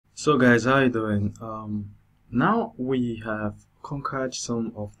So guys, how you doing? Now we have conquered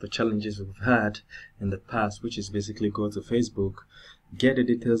some of the challenges we've had in the past, which is basically go to Facebook, get the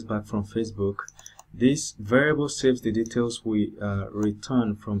details back from Facebook. This variable saves the details we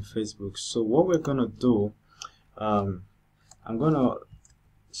return from Facebook. So what we're gonna do, I'm gonna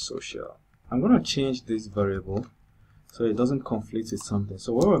change this variable so it doesn't conflict with something.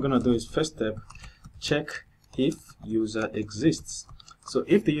 So what we're gonna do is, first step, check if user exists. So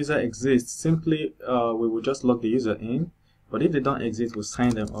if the user exists, simply we will just log the user in, but if they don't exist, we'll sign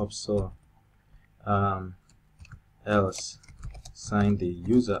them up. So else sign the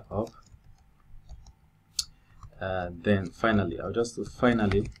user up, then finally I'll just do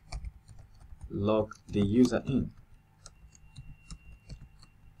finally log the user in.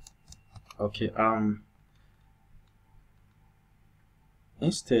 Okay,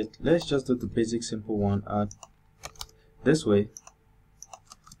 instead let's just do the basic simple one this way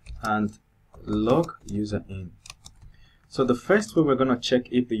and log user in. So the first way we're going to check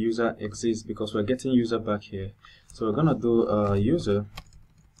if the user exists, because we're getting user back here. So we're going to do user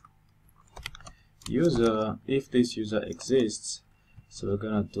if this user exists. So we're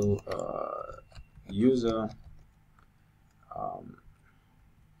going to do user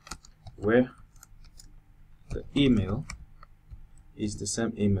where the email is the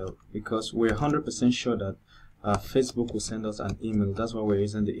same email, because we're 100% sure that Facebook will send us an email. That's why we're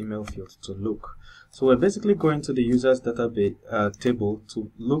using the email field to look. So we're basically going to the users database table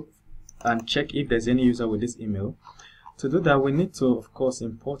to look and check if there's any user with this email. To do that, we need to, of course,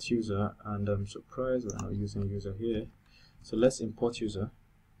 import user, and I'm surprised we're not using user here. So let's import user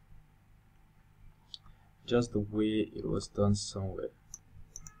just the way it was done somewhere.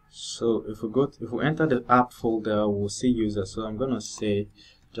 So if we enter the app folder, we'll see user. So I'm gonna say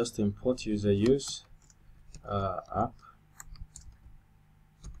just import user, use app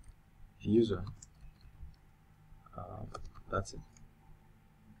user. That's it.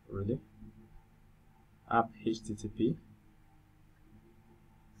 Really? App HTTP.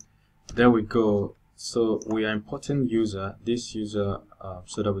 There we go. So we are importing this user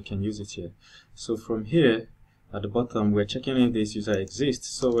so that we can use it here. So from here at the bottom, we're checking if this user exists.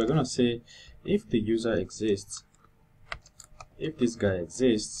 So we're gonna say if the user exists, if this guy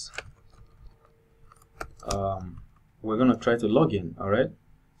exists, we're gonna try to log in. All right,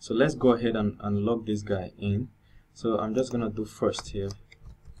 so let's go ahead and log this guy in. So I'm just gonna do first here.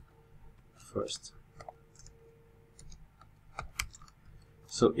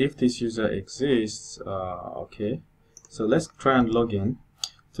 So if this user exists, okay, so let's try and log in.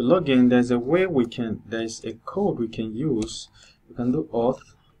 To log in, there's a code we can use. We can do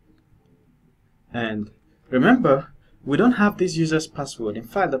auth, and remember, we don't have this user's password. In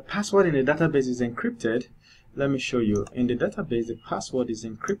fact, the password in the database is encrypted. Let me show you. In the database, the password is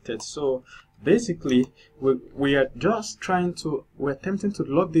encrypted. So basically, we're attempting to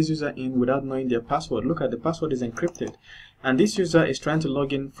log this user in without knowing their password. Look at the password is encrypted, and this user is trying to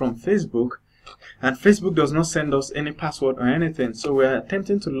log in from Facebook, and Facebook does not send us any password or anything. So we're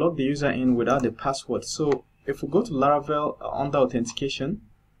attempting to log the user in without the password. So if we go to Laravel under authentication,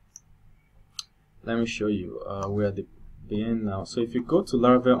 let me show you where the beginning now. So if you go to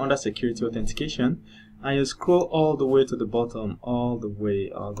Laravel under security authentication and you scroll all the way to the bottom, all the way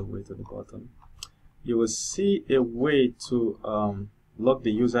to the bottom, you will see a way to log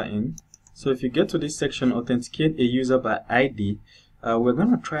the user in. So if you get to this section, authenticate a user by ID, we're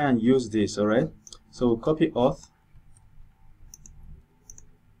going to try and use this. All right, so we'll copy auth,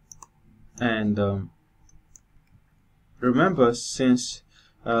 and remember, since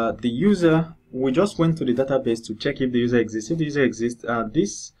the user, we just went to the database to check if the user exists. If the user exists,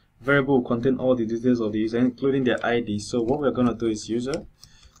 this variable will contain all the details of the user, including their ID. So what we're going to do is user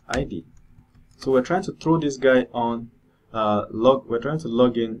ID. So we're trying to throw this guy on we're trying to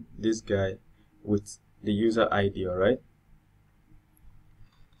log in this guy with the user ID. All right,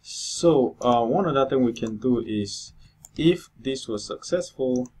 so one other thing we can do is, if this was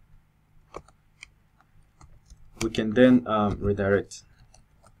successful, we can then redirect.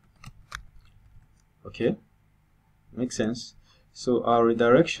 Okay, makes sense. So our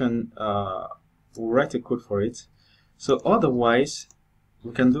redirection, we'll write a code for it. So otherwise,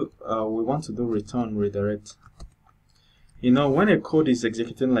 we can do we want to do return redirect. You know, when a code is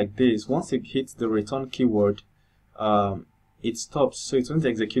executing like this, once it hits the return keyword, it stops, so it won't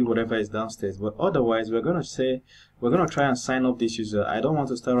execute whatever is downstairs. But otherwise, we're gonna try and sign up this user. I don't want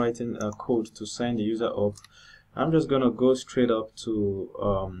to start writing a code to sign the user up. I'm just gonna go straight up to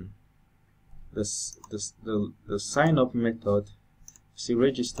the sign up method. See,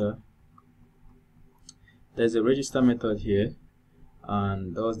 register. There's a register method here.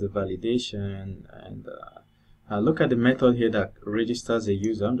 and does the validation, and look at the method here that registers a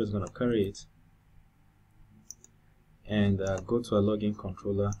user. I'm just going to carry it and go to a login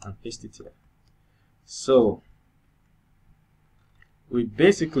controller and paste it here. So we're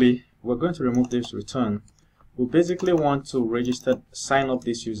going to remove this return. We basically want to sign up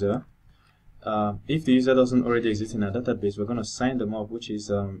this user. If the user doesn't already exist in our database, we're going to sign them up, which is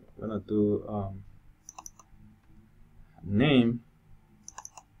we're going to do name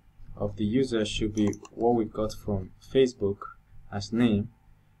of the user should be what we got from Facebook as name,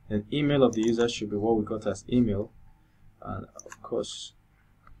 and email of the user should be what we got as email, and of course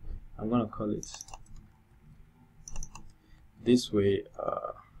I'm going to call it this way.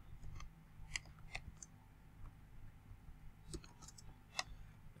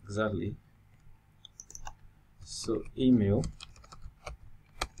 Exactly. So email.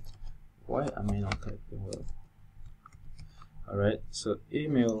 Why am I not typing well? Alright, so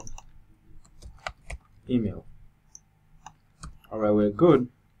email. Alright, we're good.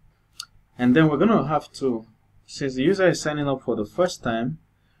 And then we're gonna have to, since the user is signing up for the first time,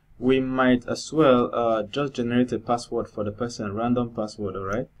 we might as well just generate a password for the person, random password.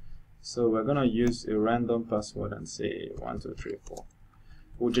 Alright, so we're gonna use a random password and say 1 2 3 4.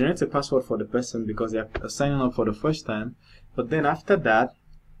 We'll generate a password for the person because they are signing up for the first time. But then after that,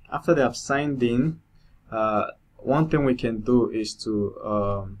 after they have signed in, one thing we can do is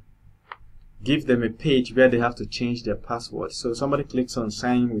to give them a page where they have to change their password. So somebody clicks on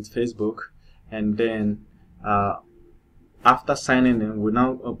sign in with Facebook, and then after signing in, we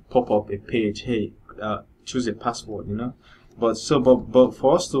now pop up a page, hey, choose a password, you know. But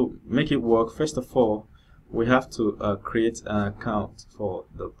for us to make it work, first of all, we have to create an account for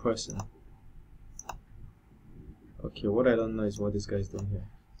the person. Okay, what I don't know is what this guy is doing here.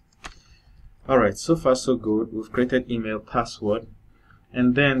 Alright, so far so good. We've created email, password,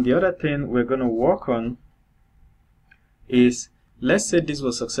 and then the other thing we're going to work on is, let's say this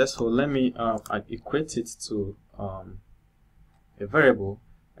was successful. Let me equate it to a variable.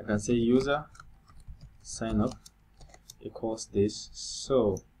 I can say user sign up equals this.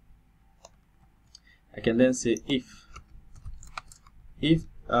 So I can then say if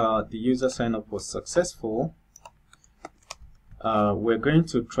the user sign up was successful, we're going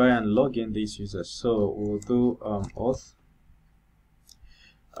to try and log in this user. So we'll do auth,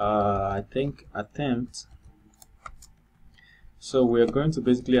 I think attempt. So we're going to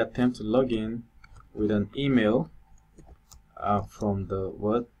basically attempt to log in with an email from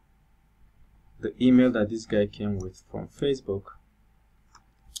the email that this guy came with from Facebook.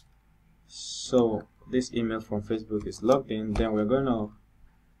 So this email from Facebook is logged in. Then we're going to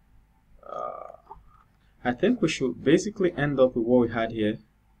I think we should basically end up with what we had here.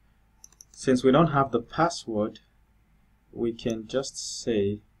 Since we don't have the password, we can just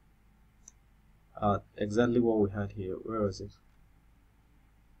say exactly what we had here. Where was it?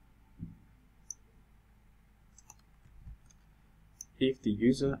 If the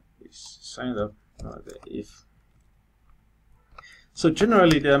user is signed up, if. So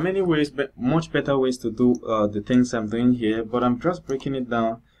generally there are many ways, but much better ways to do the things I'm doing here, but I'm just breaking it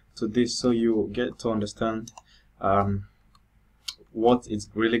down to this so you get to understand what is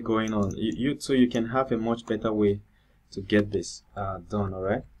really going on. So you can have a much better way to get this done.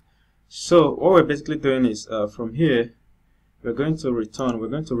 Alright, so what we're basically doing is from here we're going to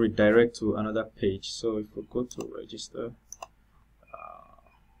redirect to another page. So if we go to register,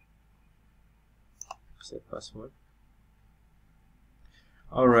 set password.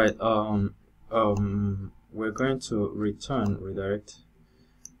 Alright, we're going to redirect.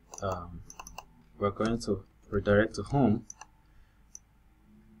 We're going to redirect to home.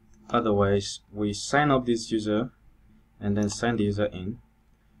 Otherwise, we sign up this user and then sign the user in.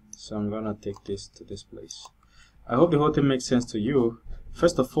 So I'm gonna take this to this place. I hope the whole thing makes sense to you.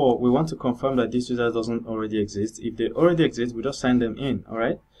 First of all, we want to confirm that this user doesn't already exist. If they already exist, we just sign them in.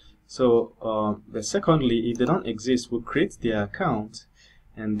 Alright. So secondly, if they don't exist, we'll create their account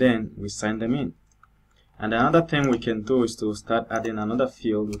and then we sign them in. And another thing we can do is to start adding another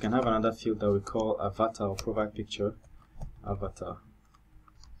field. We can have another field that we call avatar or profile picture. Avatar.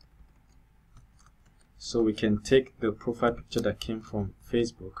 So we can take the profile picture that came from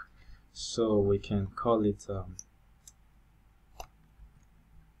Facebook. So we can call it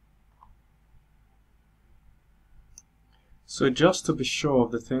so just to be sure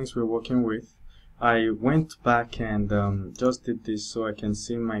of the things we're working with, I went back and just did this so I can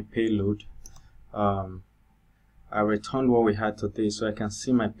see my payload. I returned what we had today so I can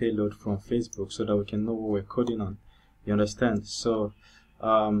see my payload from Facebook so that we can know what we're coding on. You understand? So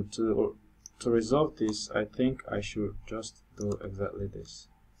to resolve this, I think I should just do exactly this.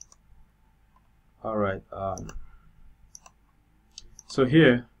 Alright, so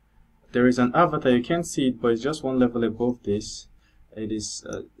here there is an avatar. You can't see it, but it's just one level above this. It is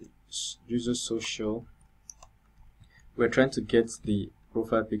user social. We're trying to get the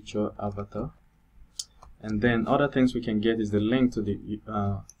profile picture avatar, and then other things we can get is the link to the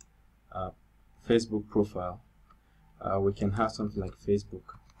Facebook profile. We can have something like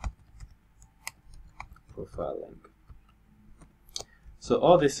Facebook profile link. So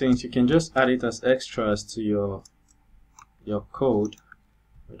all these things you can just add it as extras to your code.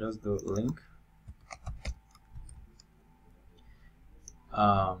 We just do link.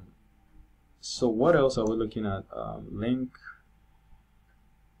 So what else are we looking at? Link,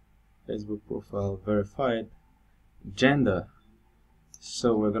 Facebook profile, verified, gender.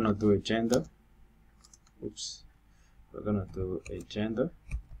 So we're gonna do a gender. Oops, we're gonna do a gender.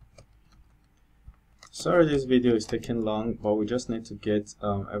 Sorry this video is taking long, but we just need to get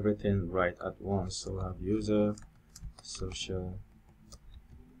everything right at once. So we have user, social,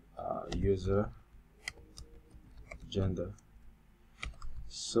 user, gender.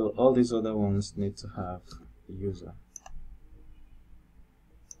 So all these other ones need to have user.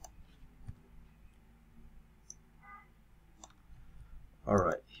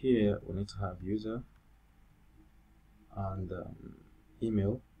 Alright, here we need to have user and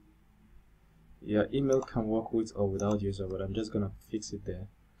email. Yeah, email can work with or without user, but I'm just gonna fix it there.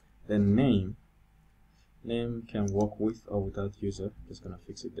 Then name can work with or without user. Just gonna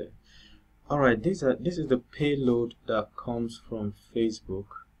fix it there. Alright, this is the payload that comes from Facebook,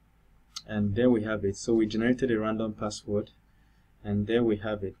 and there we have it. So we generated a random password, and there we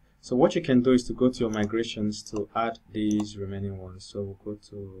have it. So what you can do is to go to your migrations to add these remaining ones. So we'll go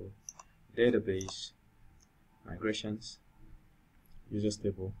to database, migrations, users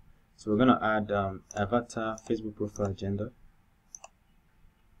table. So we're gonna add avatar, Facebook profile, gender.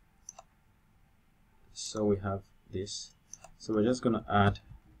 So we have this. So we're just gonna add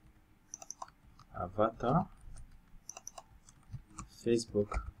avatar,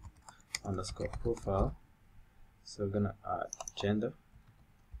 Facebook underscore profile. So we're gonna add gender.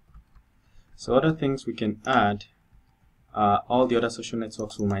 So other things we can add are all the other social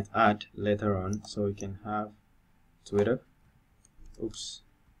networks we might add later on. So we can have Twitter. Oops.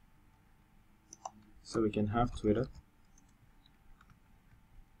 So we can have Twitter.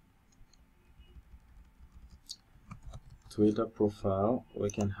 Twitter profile. We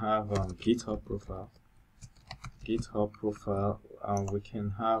can have GitHub profile. GitHub profile. We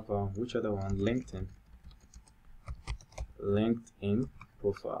can have which other one? LinkedIn. LinkedIn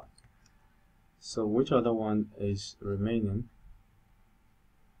profile. So which other one is remaining?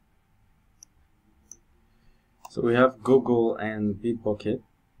 So we have Google and Bitbucket.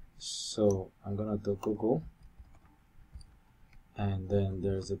 So I'm gonna do Google, and then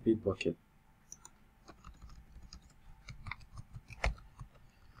there's a Bitbucket.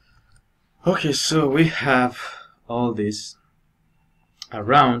 Okay, so we have all this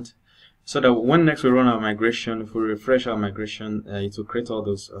around, so that when next we run our migration, if we refresh our migration, it will create all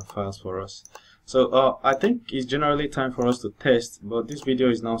those files for us. So I think it's generally time for us to test, but this video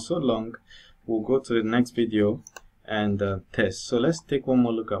is now so long, we'll go to the next video and test. So let's take one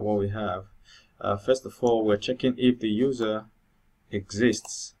more look at what we have. First of all, we're checking if the user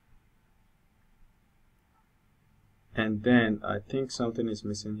exists, and then I think something is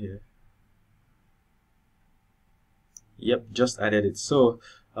missing here. Yep, just added it. So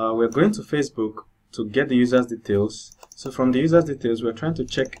we're going to Facebook to get the user's details. So from the user's details, we're trying to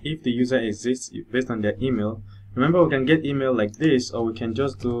check if the user exists based on their email. Remember, we can get email like this, or we can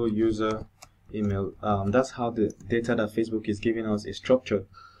just do user email. That's how the data that Facebook is giving us is structured.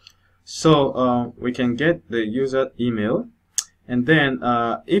 So we can get the user email, and then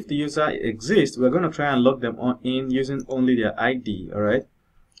if the user exists, we're going to try and log them in using only their ID. All right.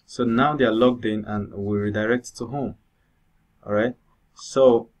 So now they are logged in, and we redirect to home. All right.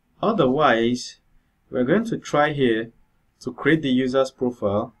 So otherwise, we're going to try here to create the user's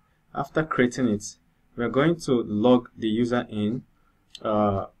profile. After creating it, we're going to log the user in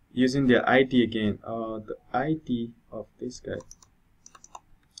using their ID again. The ID of this guy.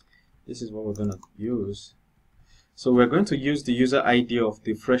 This is what we're going to use. So we're going to use the user ID of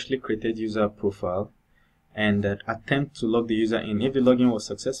the freshly created user profile and attempt to log the user in. If the login was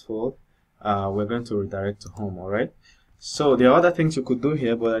successful, we're going to redirect to home. All right. So there are other things you could do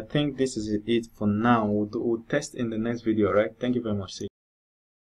here, but I think this is it for now. We'll test in the next video. All right. Thank you very much. See you.